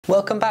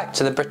Welcome back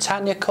to the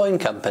Britannia Coin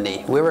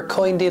Company. We're a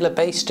coin dealer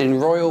based in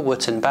Royal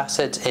Wootton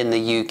Bassett in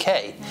the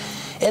UK.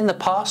 In the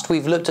past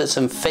we've looked at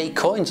some fake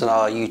coins on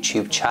our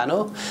YouTube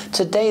channel.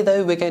 Today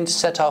though we're going to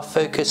set our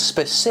focus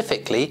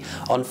specifically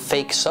on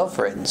fake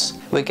sovereigns.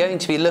 We're going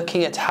to be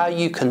looking at how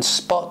you can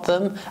spot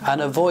them and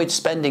avoid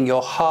spending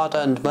your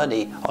hard-earned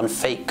money on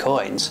fake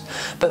coins.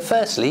 But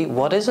firstly,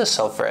 what is a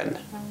sovereign?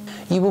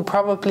 You will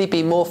probably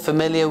be more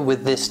familiar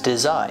with this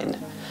design.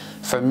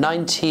 From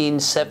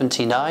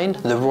 1979,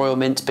 the Royal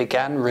Mint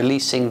began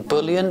releasing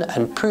bullion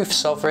and proof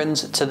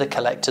sovereigns to the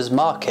collector's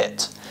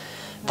market.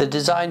 The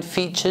design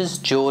features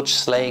George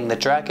slaying the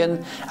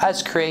dragon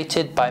as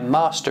created by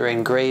master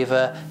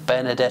engraver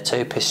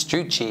Benedetto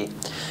Pistrucci,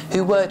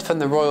 who worked from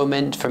the Royal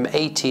Mint from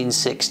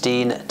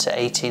 1816 to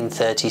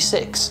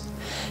 1836.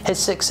 His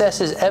success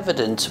is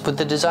evident with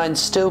the design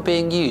still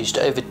being used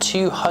over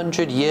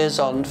 200 years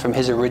on from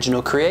his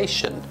original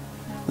creation.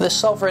 The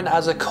sovereign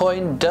as a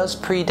coin does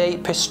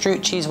predate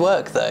Pistrucci's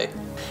work though,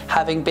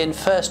 having been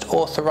first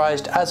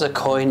authorised as a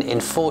coin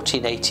in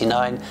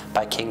 1489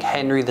 by King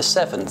Henry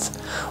VII,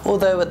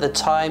 although at the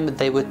time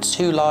they were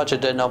too large a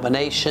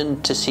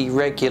denomination to see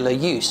regular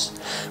use,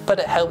 but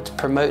it helped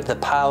promote the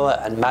power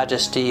and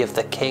majesty of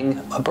the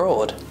king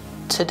abroad.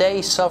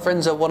 Today,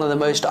 sovereigns are one of the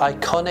most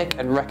iconic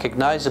and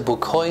recognisable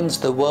coins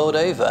the world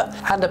over,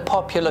 and a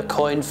popular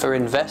coin for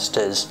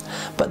investors,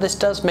 but this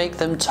does make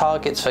them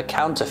targets for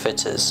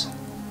counterfeiters.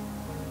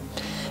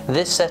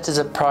 This set is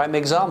a prime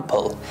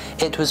example.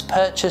 It was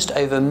purchased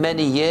over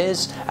many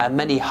years and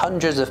many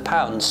hundreds of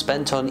pounds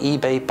spent on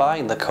eBay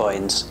buying the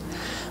coins.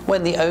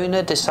 When the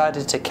owner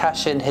decided to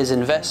cash in his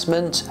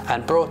investment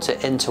and brought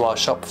it into our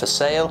shop for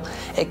sale,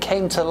 it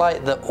came to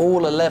light that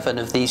all 11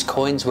 of these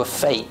coins were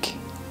fake.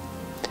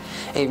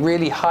 It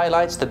really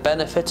highlights the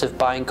benefit of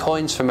buying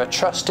coins from a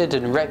trusted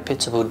and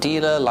reputable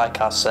dealer like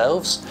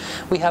ourselves.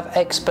 We have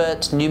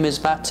expert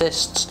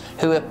numismatists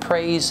who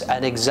appraise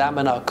and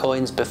examine our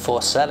coins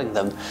before selling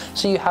them,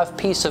 so you have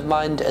peace of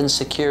mind and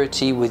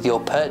security with your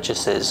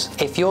purchases.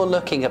 If you're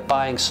looking at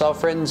buying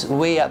sovereigns,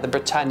 we at the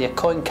Britannia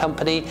Coin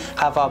Company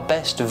have our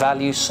best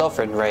value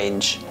sovereign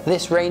range.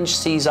 This range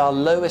sees our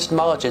lowest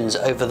margins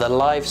over the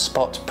live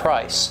spot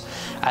price,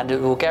 and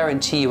it will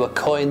guarantee you a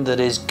coin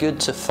that is good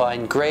to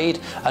fine grade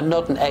and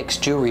not an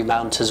ex-jewellery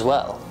mount as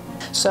well.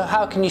 So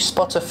how can you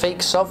spot a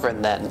fake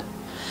sovereign then?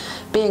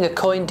 Being a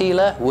coin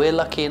dealer, we're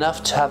lucky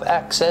enough to have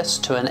access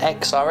to an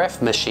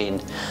XRF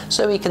machine,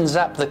 so we can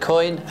zap the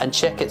coin and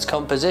check its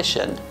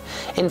composition.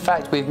 In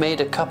fact, we've made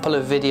a couple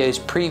of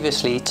videos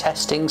previously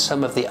testing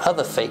some of the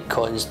other fake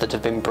coins that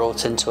have been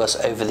brought into us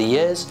over the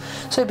years,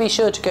 so be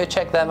sure to go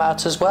check them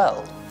out as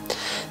well.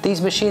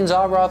 These machines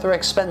are rather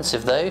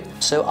expensive though,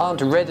 so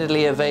aren't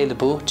readily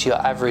available to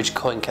your average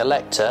coin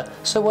collector,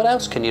 so what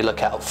else can you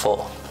look out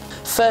for?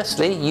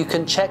 Firstly, you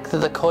can check that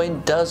the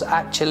coin does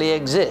actually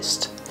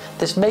exist.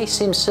 This may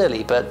seem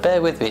silly, but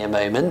bear with me a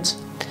moment.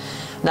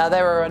 Now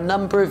there are a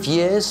number of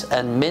years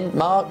and mint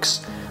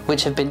marks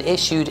which have been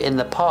issued in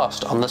the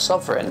past on the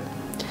sovereign.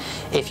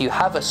 If you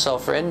have a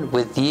sovereign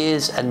with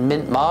years and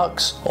mint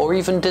marks, or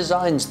even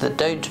designs that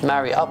don't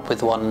marry up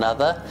with one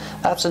another,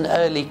 that's an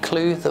early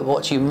clue that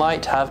what you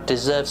might have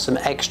deserves some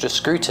extra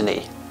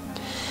scrutiny.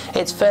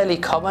 It's fairly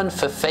common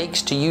for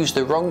fakes to use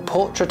the wrong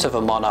portrait of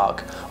a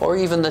monarch, or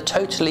even the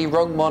totally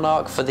wrong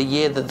monarch for the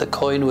year that the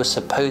coin was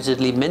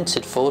supposedly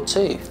minted for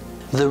too.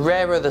 The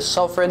rarer the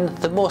sovereign,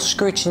 the more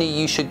scrutiny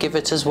you should give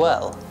it as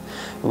well.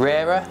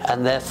 Rarer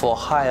and therefore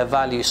higher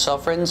value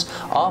sovereigns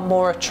are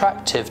more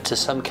attractive to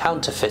some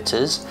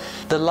counterfeiters.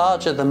 The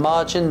larger the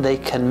margin they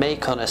can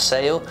make on a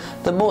sale,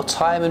 the more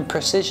time and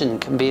precision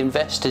can be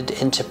invested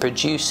into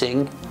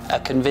producing a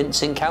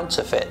convincing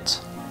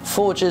counterfeit.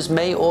 Forgers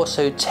may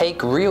also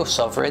take real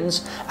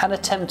sovereigns and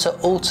attempt to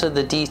alter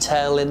the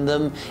detail in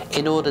them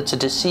in order to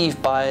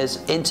deceive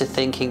buyers into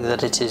thinking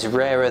that it is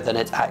rarer than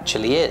it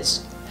actually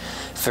is.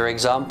 For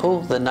example,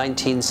 the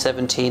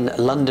 1917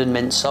 London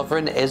Mint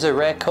sovereign is a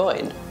rare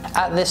coin.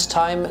 At this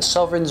time,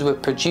 sovereigns were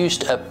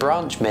produced at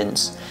branch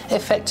mints,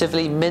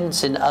 effectively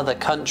mints in other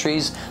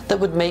countries that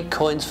would make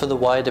coins for the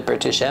wider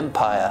British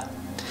Empire.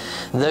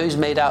 Those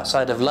made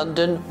outside of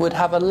London would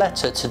have a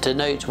letter to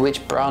denote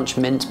which branch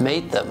mint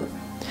made them,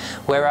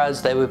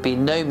 whereas there would be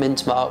no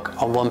mint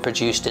mark on one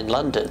produced in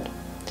London.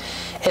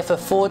 If a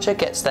forger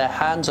gets their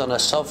hands on a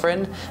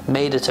sovereign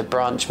made at a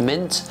branch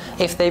mint,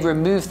 if they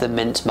remove the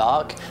mint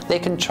mark, they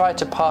can try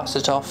to pass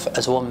it off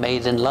as one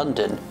made in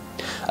London.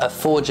 A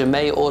forger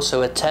may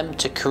also attempt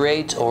to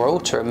create or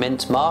alter a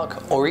mint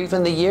mark or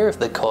even the year of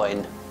the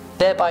coin,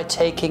 thereby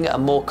taking a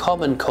more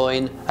common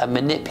coin and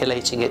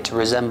manipulating it to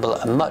resemble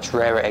a much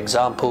rarer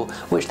example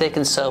which they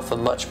can sell for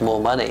much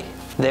more money.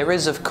 There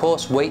is of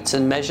course weights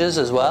and measures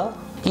as well.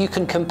 You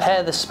can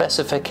compare the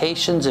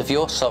specifications of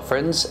your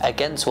sovereigns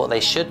against what they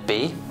should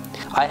be.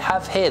 I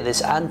have here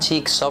this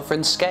antique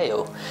sovereign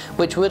scale,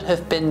 which would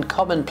have been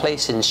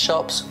commonplace in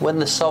shops when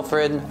the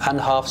sovereign and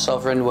half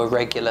sovereign were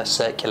regular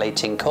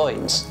circulating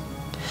coins.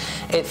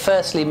 It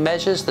firstly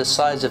measures the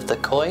size of the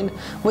coin,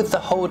 with the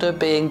holder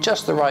being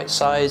just the right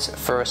size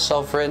for a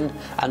sovereign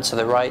and to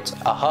the right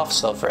a half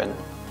sovereign.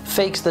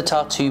 Fakes that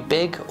are too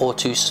big or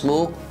too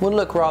small will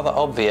look rather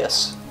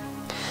obvious.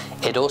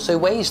 It also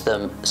weighs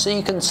them, so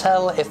you can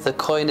tell if the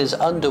coin is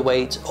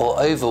underweight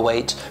or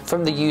overweight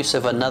from the use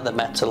of another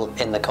metal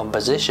in the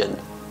composition.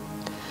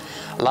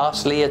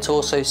 Lastly, it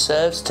also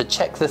serves to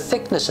check the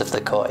thickness of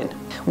the coin.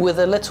 With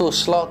a little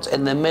slot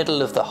in the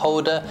middle of the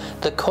holder,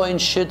 the coin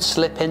should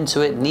slip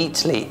into it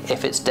neatly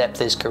if its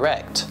depth is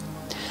correct.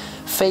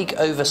 Fake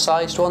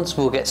oversized ones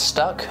will get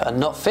stuck and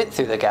not fit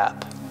through the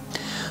gap.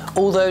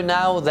 Although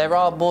now there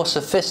are more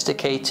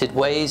sophisticated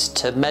ways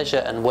to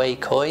measure and weigh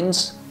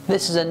coins,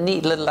 this is a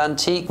neat little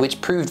antique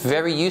which proved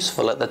very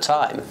useful at the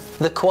time.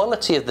 The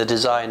quality of the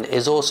design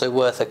is also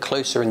worth a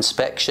closer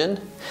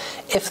inspection.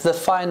 If the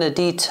finer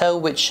detail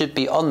which should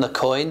be on the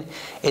coin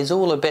is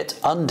all a bit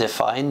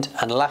undefined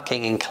and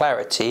lacking in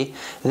clarity,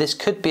 this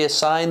could be a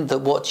sign that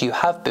what you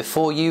have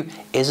before you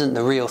isn't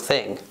the real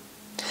thing.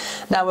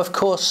 Now, of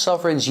course,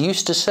 sovereigns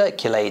used to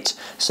circulate,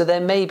 so there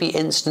may be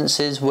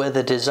instances where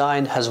the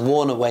design has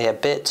worn away a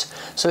bit,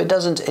 so it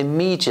doesn't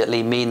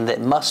immediately mean that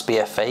it must be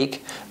a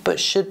fake, but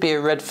should be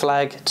a red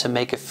flag to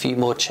make a few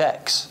more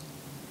checks.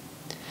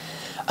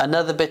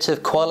 Another bit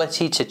of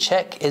quality to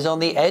check is on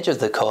the edge of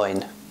the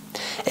coin.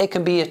 It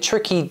can be a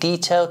tricky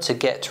detail to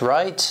get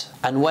right,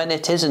 and when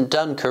it isn't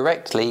done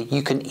correctly,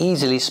 you can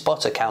easily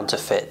spot a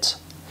counterfeit.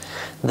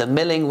 The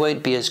milling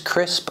won't be as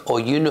crisp or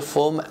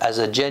uniform as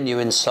a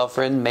genuine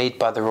sovereign made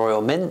by the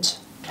Royal Mint,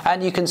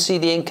 and you can see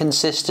the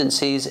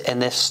inconsistencies in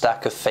this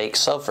stack of fake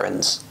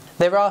sovereigns.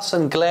 There are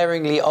some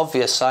glaringly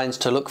obvious signs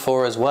to look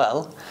for as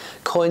well.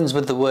 Coins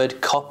with the word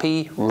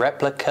copy,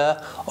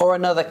 replica, or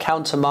another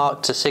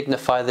countermark to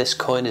signify this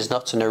coin is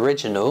not an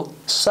original.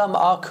 Some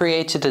are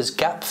created as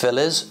gap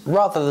fillers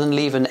rather than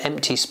leave an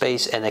empty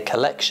space in a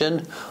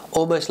collection,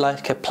 almost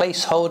like a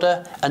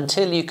placeholder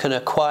until you can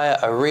acquire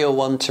a real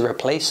one to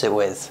replace it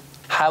with.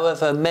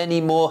 However,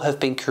 many more have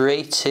been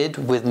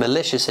created with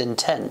malicious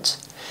intent.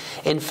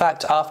 In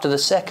fact, after the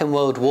Second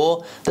World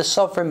War, the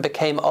sovereign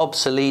became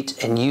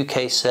obsolete in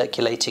UK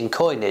circulating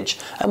coinage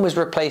and was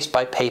replaced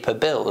by paper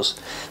bills,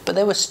 but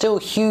there was still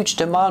huge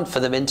demand for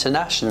them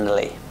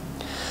internationally.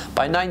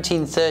 By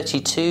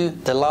 1932,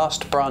 the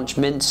last branch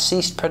mint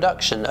ceased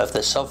production of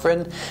the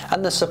sovereign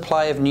and the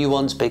supply of new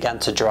ones began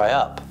to dry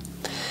up.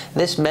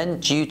 This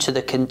meant, due to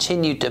the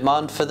continued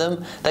demand for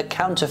them, that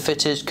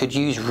counterfeiters could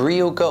use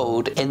real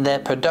gold in their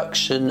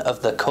production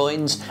of the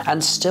coins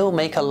and still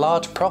make a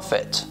large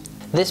profit.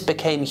 This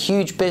became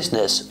huge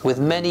business, with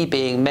many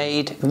being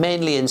made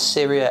mainly in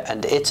Syria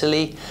and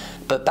Italy,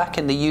 but back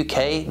in the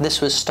UK this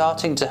was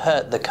starting to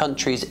hurt the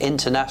country's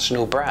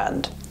international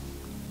brand.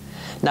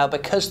 Now,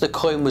 because the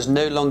coin was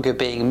no longer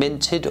being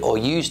minted or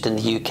used in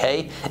the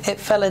UK,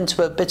 it fell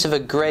into a bit of a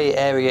grey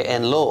area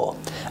in law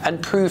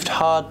and proved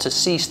hard to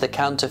cease the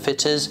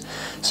counterfeiters,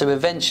 so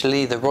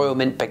eventually the Royal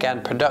Mint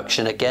began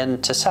production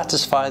again to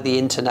satisfy the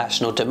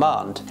international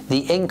demand.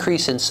 The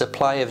increase in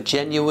supply of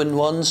genuine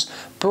ones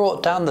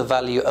brought down the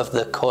value of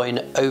the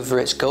coin over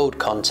its gold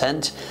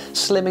content,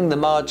 slimming the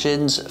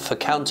margins for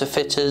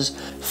counterfeiters,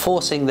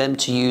 forcing them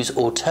to use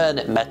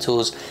alternate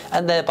metals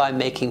and thereby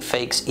making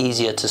fakes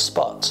easier to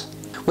spot.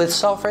 With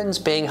sovereigns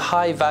being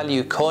high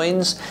value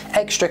coins,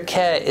 extra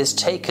care is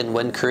taken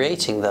when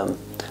creating them.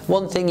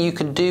 One thing you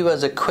can do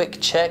as a quick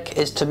check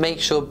is to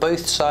make sure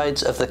both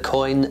sides of the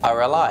coin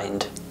are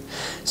aligned.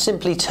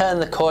 Simply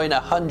turn the coin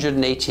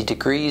 180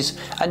 degrees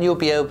and you'll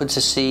be able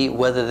to see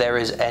whether there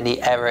is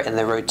any error in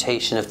the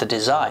rotation of the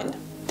design.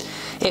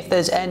 If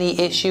there's any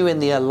issue in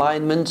the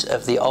alignment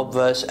of the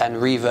obverse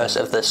and reverse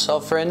of the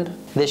sovereign,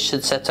 this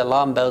should set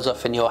alarm bells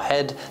off in your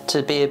head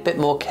to be a bit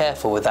more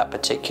careful with that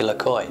particular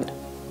coin.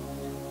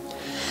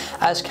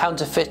 As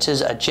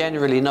counterfeiters are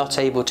generally not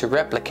able to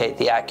replicate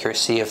the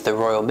accuracy of the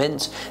Royal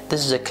Mint,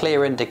 this is a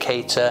clear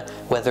indicator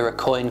whether a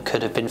coin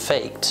could have been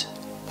faked.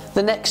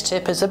 The next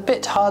tip is a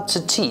bit hard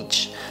to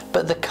teach,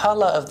 but the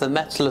colour of the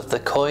metal of the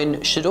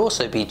coin should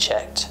also be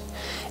checked.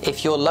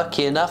 If you're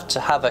lucky enough to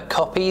have a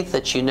copy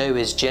that you know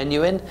is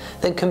genuine,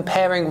 then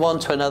comparing one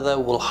to another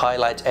will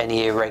highlight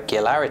any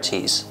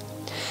irregularities.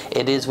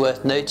 It is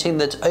worth noting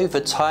that over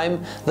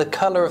time the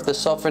colour of the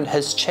sovereign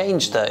has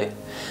changed though,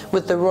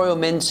 with the Royal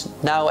Mint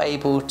now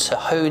able to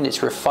hone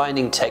its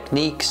refining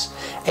techniques.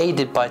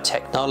 Aided by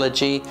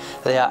technology,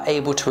 they are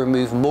able to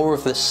remove more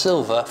of the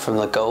silver from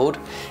the gold,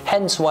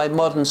 hence why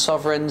modern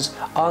sovereigns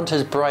aren't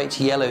as bright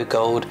yellow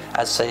gold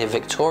as, say, a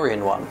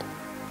Victorian one.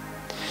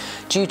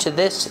 Due to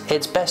this,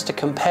 it's best to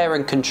compare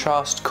and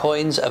contrast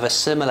coins of a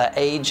similar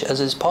age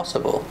as is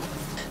possible.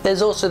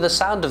 There's also the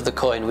sound of the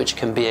coin, which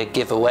can be a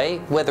giveaway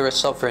whether a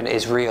sovereign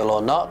is real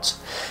or not.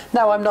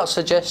 Now, I'm not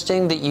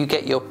suggesting that you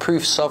get your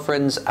proof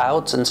sovereigns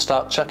out and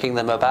start chucking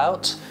them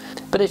about,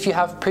 but if you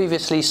have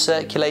previously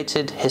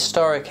circulated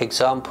historic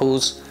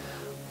examples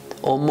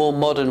or more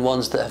modern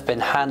ones that have been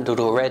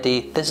handled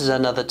already, this is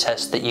another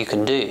test that you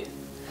can do.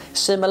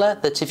 Similar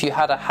that if you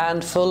had a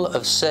handful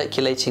of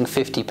circulating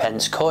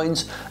 50p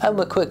coins and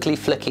were quickly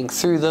flicking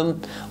through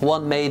them,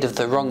 one made of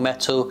the wrong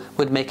metal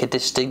would make a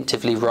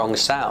distinctively wrong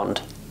sound.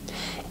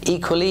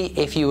 Equally,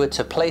 if you were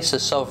to place a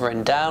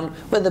sovereign down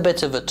with a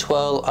bit of a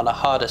twirl on a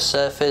harder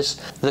surface,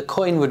 the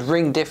coin would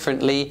ring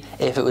differently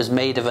if it was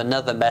made of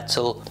another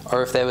metal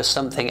or if there was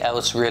something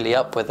else really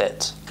up with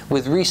it.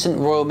 With recent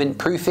Royal Mint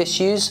proof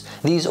issues,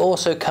 these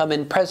also come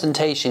in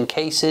presentation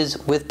cases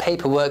with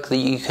paperwork that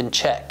you can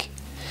check.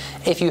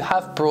 If you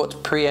have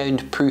brought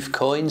pre-owned proof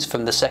coins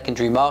from the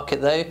secondary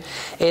market though,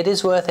 it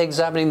is worth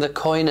examining the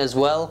coin as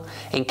well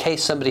in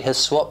case somebody has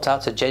swapped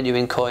out a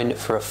genuine coin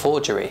for a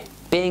forgery.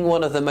 Being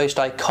one of the most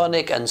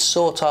iconic and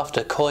sought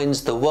after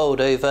coins the world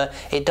over,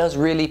 it does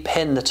really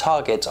pin the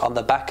target on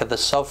the back of the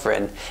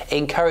sovereign,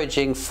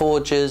 encouraging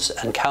forgers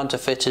and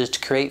counterfeiters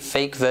to create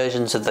fake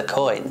versions of the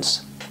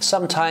coins.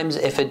 Sometimes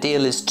if a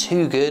deal is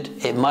too good,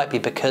 it might be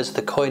because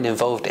the coin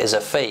involved is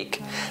a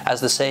fake.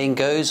 As the saying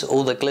goes,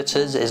 all that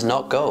glitters is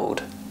not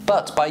gold.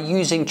 But by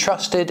using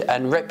trusted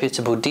and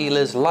reputable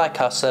dealers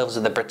like ourselves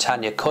at the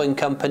Britannia Coin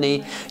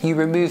Company, you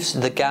remove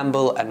the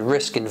gamble and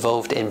risk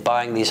involved in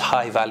buying these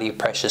high value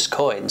precious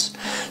coins.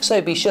 So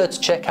be sure to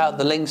check out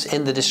the links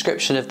in the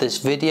description of this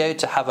video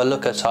to have a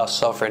look at our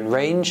sovereign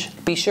range.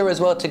 Be sure as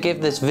well to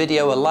give this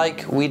video a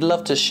like. We'd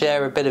love to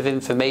share a bit of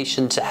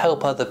information to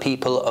help other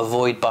people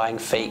avoid buying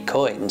fake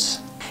coins.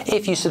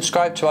 If you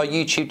subscribe to our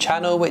YouTube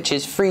channel, which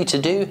is free to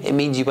do, it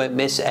means you won't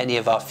miss any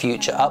of our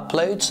future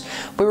uploads.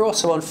 We're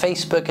also on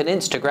Facebook and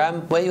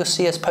Instagram, where you'll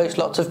see us post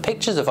lots of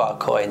pictures of our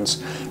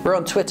coins. We're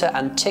on Twitter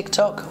and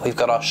TikTok. We've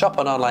got our shop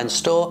and online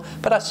store,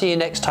 but I'll see you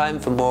next time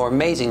for more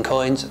amazing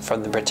coins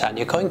from the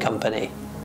Britannia Coin Company.